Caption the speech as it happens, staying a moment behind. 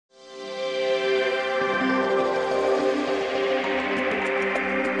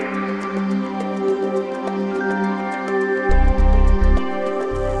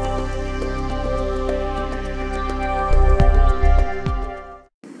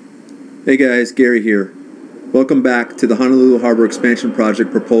Hey guys, Gary here. Welcome back to the Honolulu Harbor Expansion Project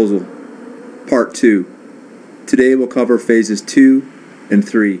Proposal, Part 2. Today we'll cover Phases 2 and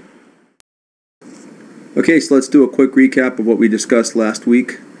 3. Okay, so let's do a quick recap of what we discussed last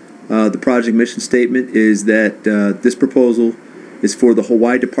week. The project mission statement is that this proposal is for the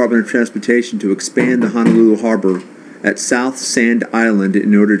Hawaii Department of Transportation to expand the Honolulu Harbor at South Sand Island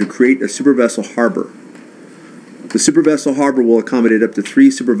in order to create a supervessel harbor. The supervessel harbor will accommodate up to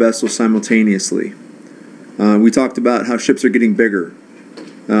 3 supervessels simultaneously. We talked about how ships are getting bigger.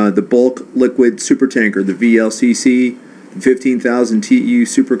 The bulk liquid supertanker, the VLCC, the 15,000 TEU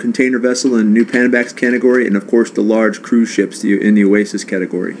super container vessel in the new Panamax category, and of course the large cruise ships in the Oasis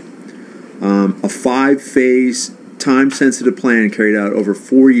category. A 5-phase, time-sensitive plan carried out over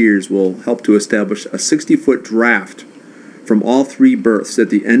 4 years will help to establish a 60-foot draft from all 3 berths at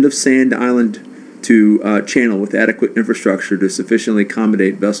the end of Sand Island to channel with adequate infrastructure to sufficiently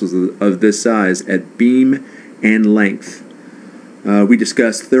accommodate vessels of this size at beam and length. We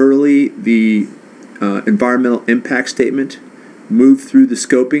discussed thoroughly the environmental impact statement, moved through the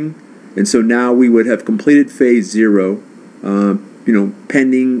scoping, and so now we would have completed Phase 0,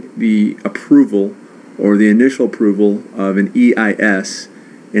 pending the approval or the initial approval of an EIS,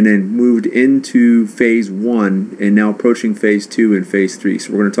 and then moved into Phase 1 and now approaching Phase 2 and Phase 3.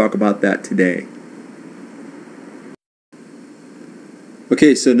 So we're going to talk about that today.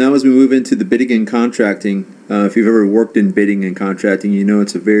 Okay, so now as we move into the bidding and contracting, if you've ever worked in bidding and contracting, you know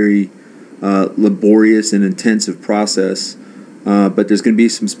it's a very laborious and intensive process, but there's going to be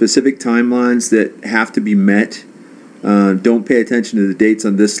some specific timelines that have to be met. Don't pay attention to the dates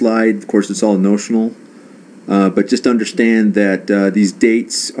on this slide. Of course, it's all notional, but just understand that these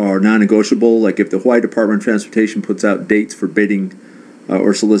dates are non-negotiable. Like if the Hawaii Department of Transportation puts out dates for bidding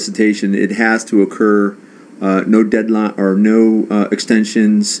or solicitation, it has to occur. No deadline or no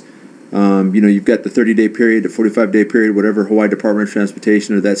extensions. You've got the 30-day period, the 45-day period, whatever Hawaii Department of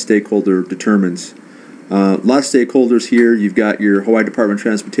Transportation or that stakeholder determines. A lot of stakeholders here. You've got your Hawaii Department of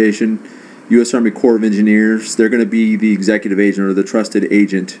Transportation, U.S. Army Corps of Engineers. They're going to be the executive agent or the trusted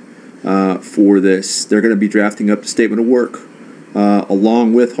agent for this. They're going to be drafting up the statement of work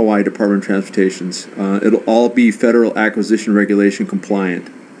along with Hawaii Department of Transportation's. It'll all be federal acquisition regulation compliant,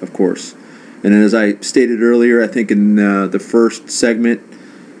 of course. And as I stated earlier, I think in the first segment,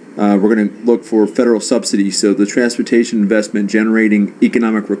 we're going to look for federal subsidies. So the Transportation Investment Generating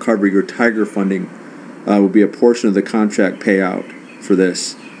Economic Recovery, or TIGER funding, will be a portion of the contract payout for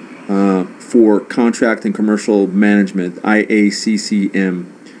this. For Contract and Commercial Management,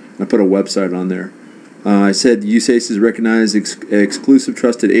 IACCM. I put a website on there. I said USACE is recognized exclusive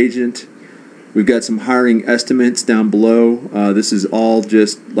trusted agent. We've got some hiring estimates down below. This is all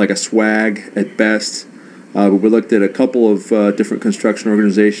just like a swag at best. But we looked at a couple of different construction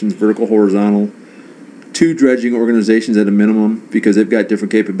organizations, vertical, horizontal, 2 dredging organizations at a minimum because they've got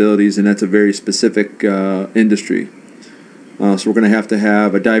different capabilities, and that's a very specific industry. So we're going to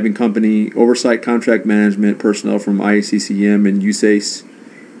have a diving company, oversight contract management personnel from IACCM and USACE,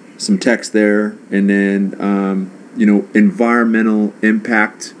 some text there, and then environmental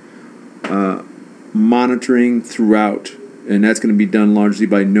impact monitoring throughout, and that's going to be done largely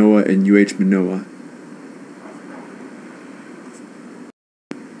by NOAA and UH-Manoa.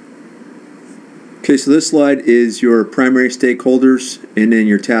 Okay, so this slide is your primary stakeholders and then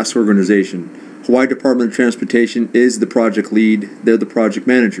your task organization. Hawaii Department of Transportation is the project lead. They're the project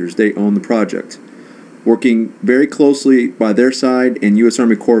managers. They own the project. Working very closely by their side and U.S.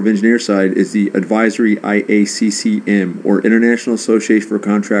 Army Corps of Engineers side is the advisory IACCM, or International Association for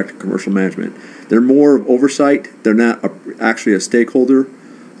Contract and Commercial Management. They're more of oversight. They're not actually a stakeholder,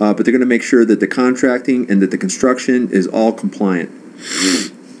 but they're going to make sure that the contracting and that the construction is all compliant.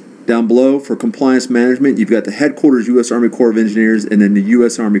 Down below, for compliance management, you've got the headquarters U.S. Army Corps of Engineers, and then the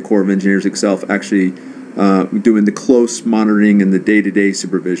U.S. Army Corps of Engineers itself actually doing the close monitoring and the day-to-day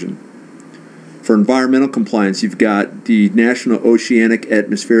supervision. For environmental compliance, you've got the National Oceanic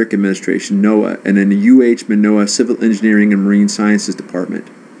Atmospheric Administration, NOAA, and then the UH-Manoa Civil Engineering and Marine Sciences Department.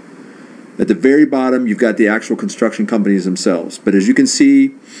 At the very bottom, you've got the actual construction companies themselves. But as you can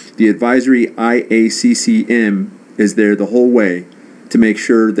see, the advisory IACCM is there the whole way to make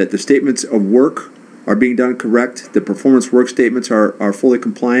sure that the statements of work are being done correct, the performance work statements are fully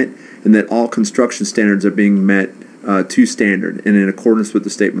compliant, and that all construction standards are being met to standard and in accordance with the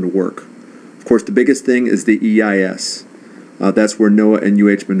statement of work. Of course, the biggest thing is the EIS. That's where NOAA and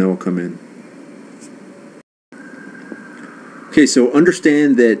UH-Manoa come in. Okay, so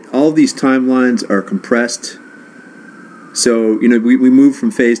understand that all of these timelines are compressed. So, we move from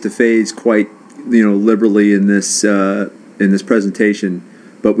phase to phase quite, liberally in this presentation.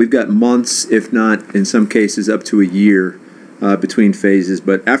 but we've got months, if not in some cases up to a year between phases.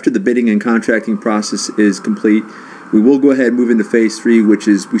 But after the bidding and contracting process is complete, we will go ahead and move into phase 3, which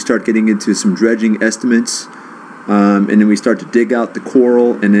is we start getting into some dredging estimates, and then we start to dig out the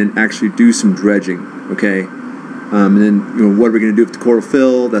coral and then actually do some dredging, okay? And then, what are we going to do with the coral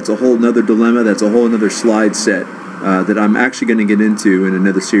fill? That's a whole nother dilemma. That's a whole nother slide set that I'm actually going to get into in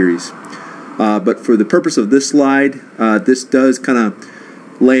another series. But for the purpose of this slide, this does kind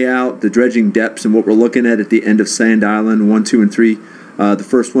of lay out the dredging depths and what we're looking at the end of Sand Island 1, 2, and 3. The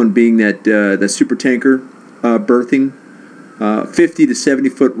first one being that super tanker berthing, 50 to 70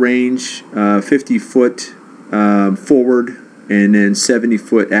 foot range, 50 foot forward, and then 70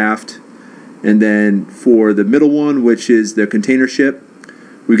 foot aft. And then for the middle one, which is the container ship,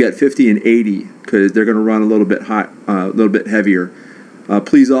 we've got 50 and 80 because they're going to run a little bit hot, a little bit heavier.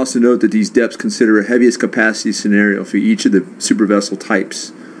 Please also note that these depths consider a heaviest capacity scenario for each of the super vessel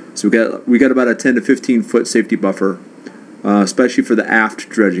types. So we got about a 10 to 15 foot safety buffer, especially for the aft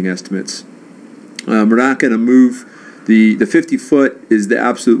dredging estimates. We're not going to move. The 50 foot is the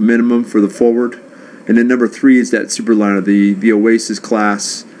absolute minimum for the forward, and then number 3 is that superliner, the Oasis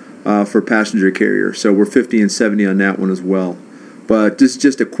class for passenger carrier. So we're 50 and 70 on that one as well. But this is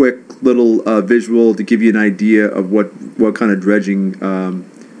just a quick little visual to give you an idea of what kind of dredging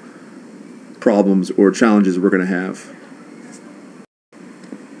problems or challenges we're going to have.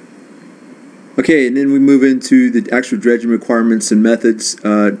 Okay, and then we move into the actual dredging requirements and methods.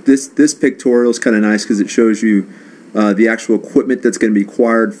 This pictorial is kind of nice because it shows you the actual equipment that's going to be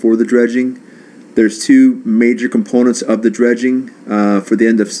required for the dredging. There's 2 major components of the dredging for the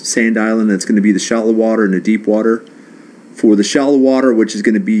end of Sand Island. That's going to be the shallow water and the deep water. For the shallow water, which is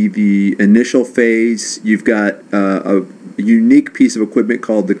going to be the initial phase, you've got a unique piece of equipment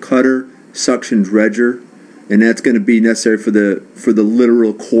called the cutter suction dredger, and that's going to be necessary for the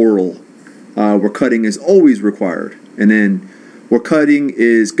literal coral. Where cutting is always required, and then where cutting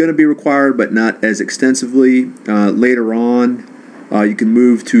is going to be required but not as extensively later on, you can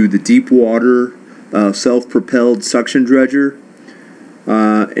move to the deep water self-propelled suction dredger,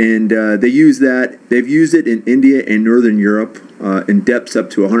 and they use that. They've used it in India and Northern Europe in depths up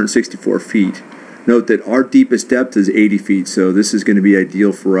to 164 feet. Note that our deepest depth is 80 feet, so this is going to be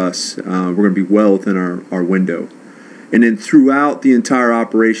ideal for us. We're going to be well within our window. And then throughout the entire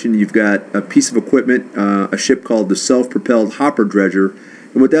operation, you've got a piece of equipment, a ship called the self-propelled hopper dredger.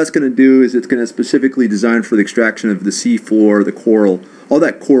 And what that's going to do is it's going to specifically design for the extraction of the sea floor, the coral, all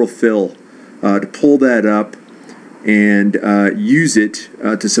that coral fill, to pull that up and use it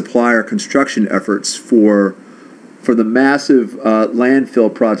to supply our construction efforts for the massive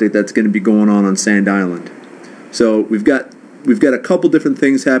landfill project that's going to be going on Sand Island. So we've got a couple different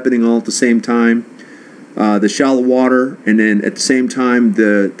things happening all at the same time. The shallow water, and then at the same time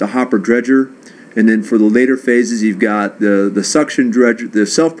the hopper dredger, and then for the later phases you've got the suction dredger, the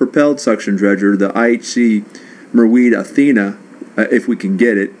self-propelled suction dredger, the IHC Merweed Athena, if we can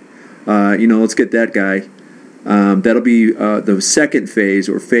get it. Let's get that guy. That'll be the second phase,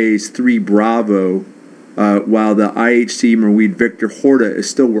 or phase 3 Bravo, while the IHC Merweed Victor Horta is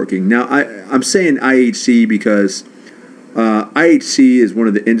still working. Now I'm saying IHC because IHC is one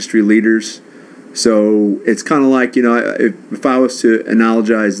of the industry leaders. So it's kind of like, if I was to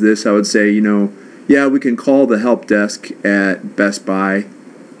analogize this, I would say, yeah, we can call the help desk at Best Buy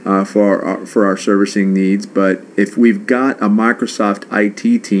for our servicing needs, but if we've got a Microsoft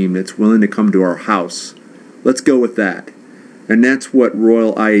IT team that's willing to come to our house, let's go with that. And that's what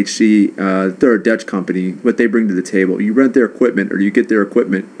Royal IHC, they're a Dutch company, what they bring to the table. You rent their equipment, or you get their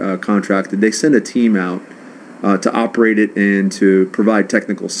equipment contracted. They send a team out to operate it and to provide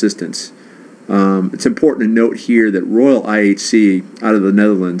technical assistance. It's important to note here that Royal IHC out of the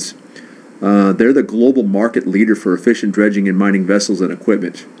Netherlands, they're the global market leader for efficient dredging and mining vessels and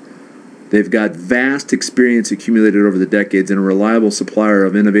equipment. They've got vast experience accumulated over the decades and a reliable supplier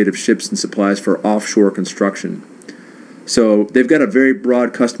of innovative ships and supplies for offshore construction. So they've got a very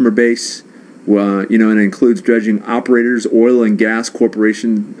broad customer base, and it includes dredging operators, oil and gas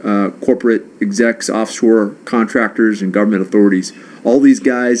corporation, corporate execs, offshore contractors, and government authorities. All these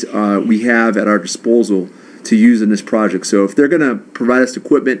guys we have at our disposal to use in this project. So if they're going to provide us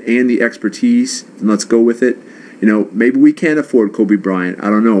equipment and the expertise, then let's go with it. Maybe we can't afford Kobe Bryant. I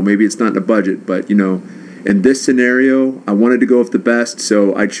don't know. Maybe it's not in the budget. But, in this scenario, I wanted to go with the best,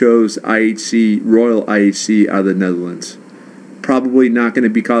 so I chose IHC, Royal IHC out of the Netherlands. Probably not going to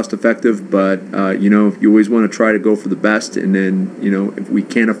be cost effective, but, you always want to try to go for the best. And then, if we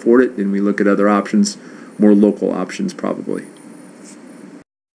can't afford it, then we look at other options, more local options probably.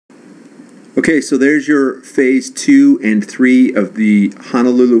 Okay, so there's your phase 2 and 3 of the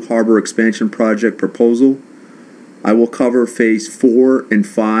Honolulu Harbor Expansion Project proposal. I will cover phase 4 and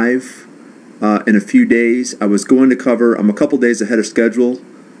 5 in a few days. I'm a couple days ahead of schedule.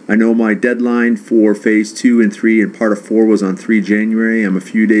 I know my deadline for phase 2 and 3 and part of 4 was on 3 January. I'm a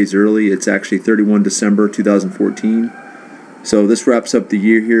few days early. It's actually 31 December 2014. So this wraps up the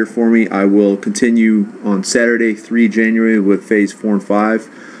year here for me. I will continue on Saturday, 3 January with phase 4 and 5.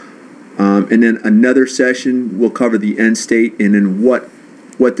 And then another session will cover the end state and then what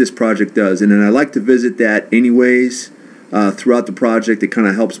this project does. And then I like to visit that anyways throughout the project. It kind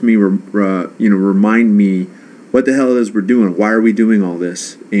of helps me, remind me what the hell it is we're doing. Why are we doing all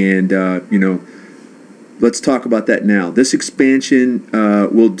this? And let's talk about that now. This expansion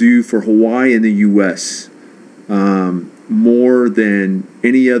will do for Hawaii and the U.S. More than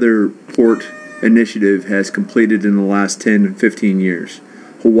any other port initiative has completed in the last 10, 15 years.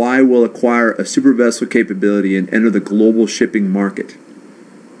 Hawaii will acquire a super vessel capability and enter the global shipping market.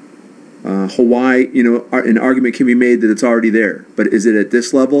 Hawaii, an argument can be made that it's already there, but is it at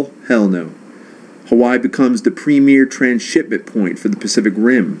this level? Hell no. Hawaii becomes the premier transshipment point for the Pacific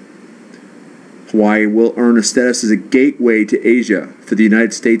Rim. Hawaii will earn a status as a gateway to Asia for the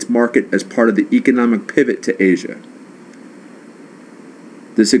United States market as part of the economic pivot to Asia.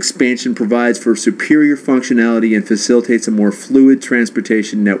 This expansion provides for superior functionality and facilitates a more fluid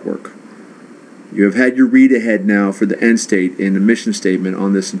transportation network. You have had your read ahead now for the end state and the mission statement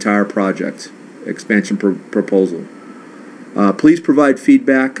on this entire project, expansion proposal. Please provide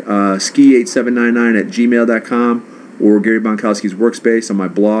feedback, ski8799@gmail.com or Gary Bonkowski's workspace on my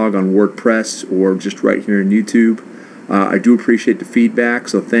blog, on WordPress, or just right here on YouTube. I do appreciate the feedback,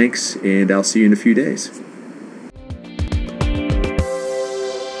 so thanks, and I'll see you in a few days.